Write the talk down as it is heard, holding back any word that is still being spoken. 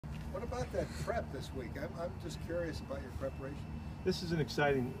about that prep this week? I'm just curious about your preparation. This is an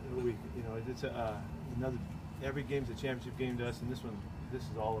exciting week. You know, it's another. Every game's a championship game to us, and this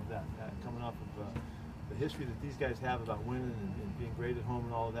is all of that. Coming off of the history that these guys have about winning and being great at home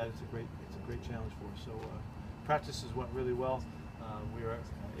and all of that, it's a great challenge for us. So practices went really well. We were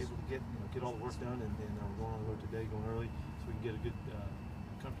able to get all the work done, and we're going on the road today, going early, so we can get a good,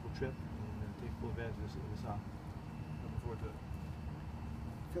 comfortable trip and take full advantage of this hop. Looking forward to it.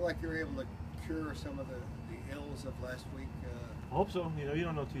 Feel like you're able to cure some of the ills of last week? I hope so. You know, you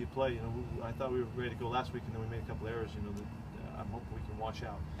don't know till you play. You know, I thought we were ready to go last week, and then we made a couple errors. You know, that I'm hoping we can wash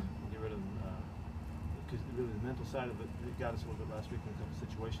out and get rid of them. Because really, the mental side of it got us a little bit last week in a couple of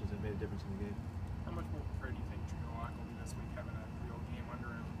situations that made a difference in the game. How much more prepared do you think Drew Nowak will be this week, having a real game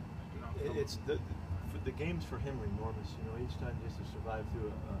under him? It's the games for him are enormous. You know, each time he has to survive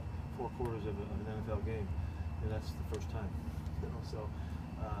through 4 quarters of an NFL game, and that's the first time. You know, so.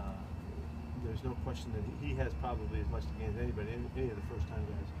 There's no question that he has probably as much to gain as anybody, any of the first-time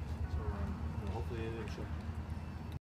guys.